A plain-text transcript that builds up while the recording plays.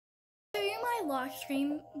Show you my lock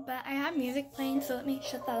screen, but I have music playing, so let me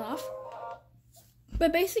shut that off.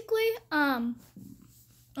 But basically, oh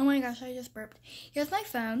my gosh, I just burped. Here's my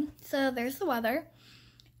phone. So there's the weather.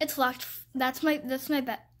 It's locked. That's my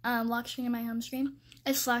lock screen in my home screen.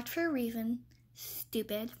 It's locked for a reason.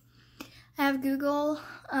 Stupid. I have Google,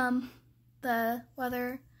 the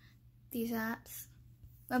weather, these apps,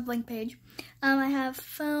 a blank page. I have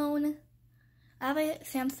phone. I have a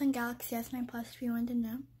Samsung Galaxy S9 Plus if you wanted to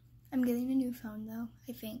know. I'm getting a new phone though,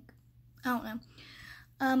 I think. I don't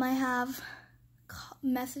know. I have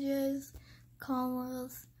messages,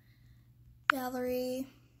 calls, gallery.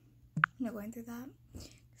 I'm not going through that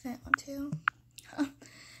because I don't want to.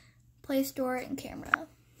 Play Store and camera.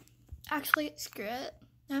 Actually, screw it.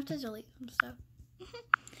 I have to delete some stuff.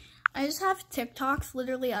 I just have TikToks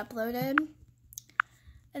literally uploaded.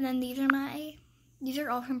 And then these are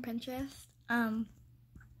all from Pinterest.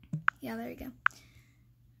 Yeah, there you go.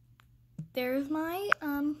 There's my,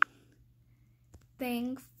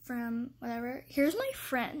 thing from whatever. Here's my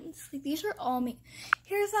friends. Like, these are all me.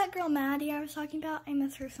 Here's that girl, Maddie, I was talking about. I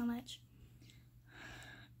miss her so much.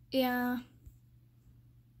 Yeah.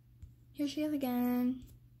 Here she is again.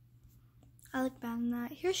 I look bad in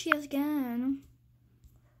that. Here she is again.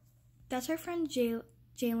 That's her friend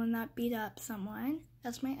Jalen that beat up someone.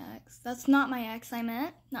 That's my ex. That's not my ex, I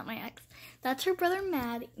meant. Not my ex. That's her brother,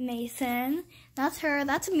 Mason. That's her.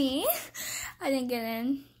 That's me. I didn't get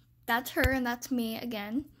in. That's her, and that's me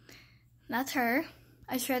again. That's her.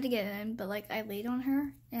 I tried to get in, but, like, I laid on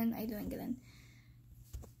her, and I didn't get in.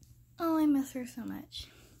 Oh, I miss her so much.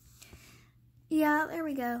 Yeah, there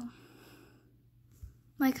we go.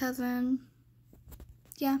 My cousin.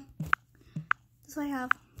 Yeah. That's what I have.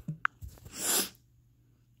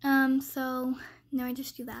 So now I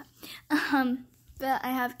just do that. But I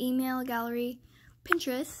have email, gallery,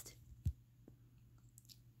 Pinterest.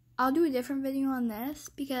 I'll do a different video on this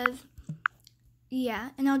because, yeah,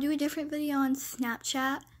 and I'll do a different video on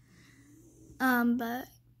Snapchat. But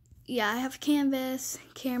yeah, I have Canvas,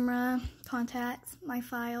 camera, contacts, my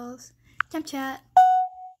files, Snapchat.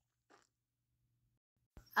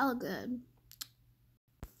 I look good.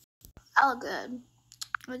 I look good.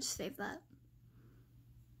 I'll just save that.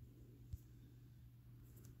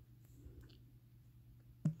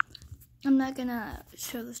 I'm not gonna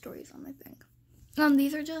show the stories on my thing.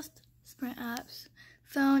 These are just Sprint apps.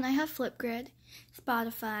 Phone, I have Flipgrid,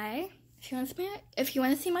 Spotify. If you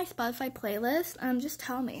want to see my Spotify playlist, just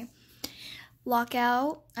tell me.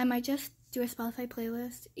 Lockout, I might just do a Spotify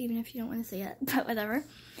playlist, even if you don't want to see it, but whatever.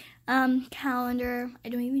 Calendar, I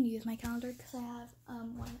don't even use my calendar because I have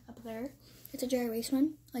one up there. It's a Jerry Race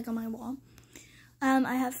one, like on my wall.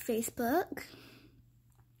 I have Facebook,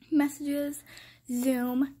 Messages,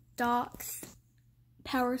 Zoom, Docs,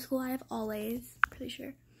 Power School. I have Always, pretty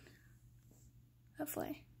sure.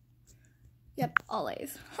 Hopefully. Yep,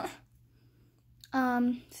 Always.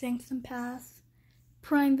 Syncs and Pass,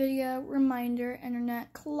 Prime Video, Reminder,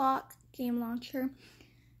 Internet, Clock, Game Launcher,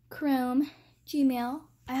 Chrome, Gmail.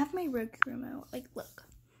 I have my Roku remote. Like, look.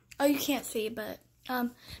 Oh, you can't see, but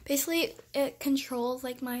basically it controls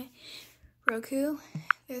like my Roku.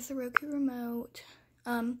 There's the Roku remote.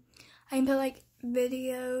 I can put like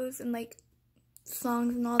videos and like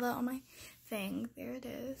songs and all that on my thing. There it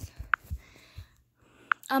is.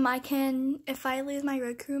 I can, if I lose my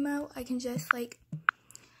Roku remote, I can just like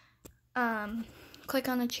click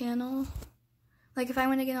on a channel. Like if I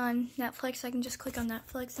want to get on Netflix, I can just click on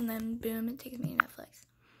Netflix and then boom, it takes me to Netflix.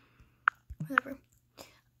 Whatever.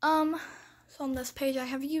 So on this page I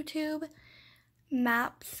have YouTube,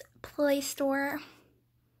 Maps, Play Store,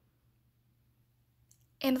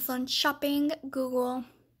 Amazon Shopping, Google,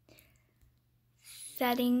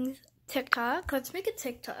 Settings, TikTok. Let's make a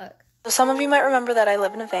TikTok. So some of you might remember that I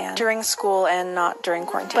live in a van during school and not during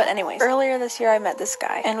quarantine. But anyways, earlier this year I met this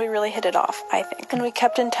guy and we really hit it off, I think. And we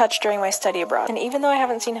kept in touch during my study abroad. And even though I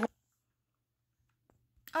haven't seen him...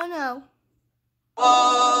 Oh no.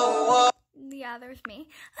 Whoa. Yeah, there's me.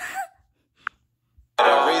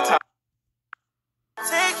 Every time.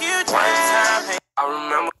 Take you time. I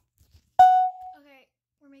remember. Okay,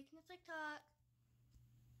 we're making a TikTok.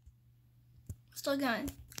 Still going.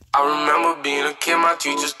 I remember being a kid, my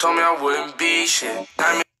teachers told me I wouldn't be shit.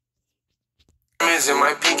 Diamonds in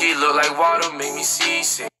my pinky look like water, make me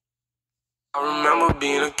seasick. I remember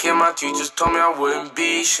being a kid, my teachers told me I wouldn't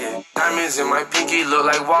be shit. Diamonds in my pinky look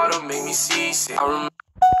like water, make me seasick. I look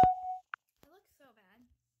so bad.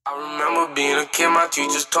 I remember being a kid, my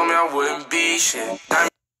teachers told me I wouldn't be shit.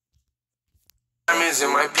 Diamonds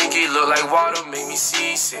in my pinky look like water, make me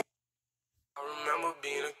seasick. I remember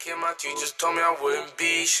being a kid, my teachers told me I wouldn't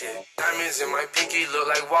be shit. Diamonds in my pinky look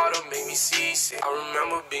like water, make me seasick. I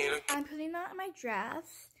remember being a kid. I'm putting that in my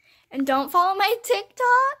drafts. And don't follow my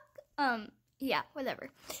TikTok. Yeah, whatever.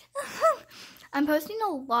 I'm posting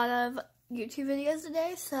a lot of YouTube videos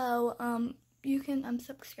today, so you can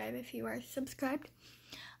unsubscribe if you are subscribed.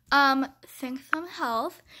 Think Some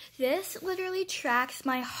Health. This literally tracks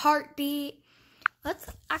my heartbeat. Let's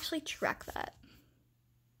actually track that.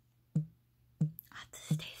 I have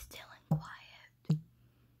to stay still and quiet.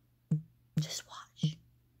 Just watch.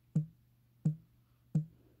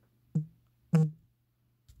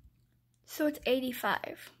 So it's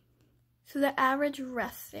 85. So the average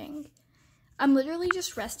resting. I'm literally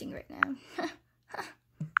just resting right now.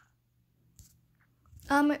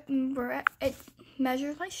 It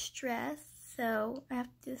measures my stress, so I have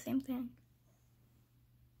to do the same thing.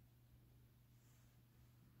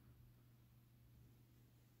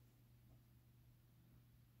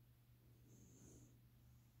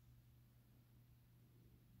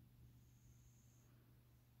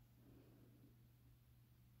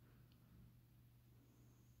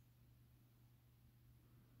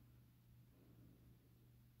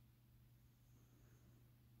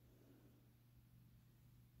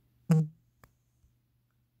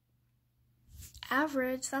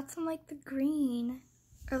 Average, that's in like the green,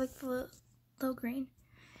 or like the low green.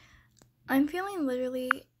 I'm feeling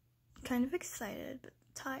literally kind of excited, but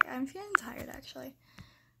tired. I'm feeling tired actually.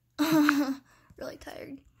 Really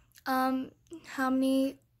tired. How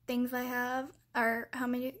many things I have, or how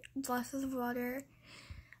many glasses of water?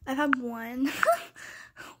 I've had one.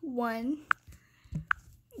 One.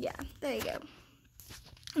 Yeah, there you go.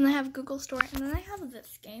 And I have Google Store, and then I have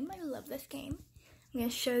this game. I love this game. I'm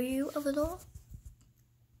gonna show you a little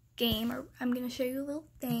game, or I'm gonna show you a little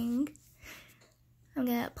thing. I'm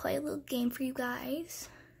gonna play a little game for you guys.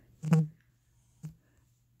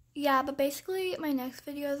 Yeah, but basically my next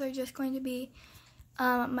videos are just going to be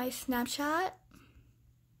my Snapchat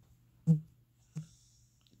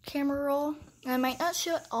camera roll. And I might not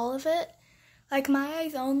show all of it, like my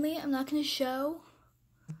eyes only. I'm not gonna show,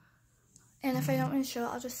 and if I don't want to show it,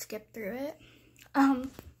 I'll just skip through it.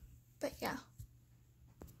 But yeah,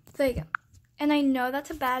 there you go. And I know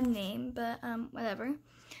that's a bad name, but whatever.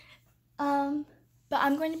 But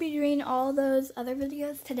I'm going to be doing all those other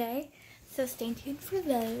videos today, so stay tuned for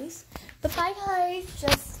those. But bye guys,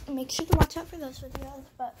 just make sure to watch out for those videos,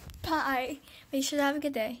 but bye. Make sure to have a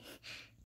good day.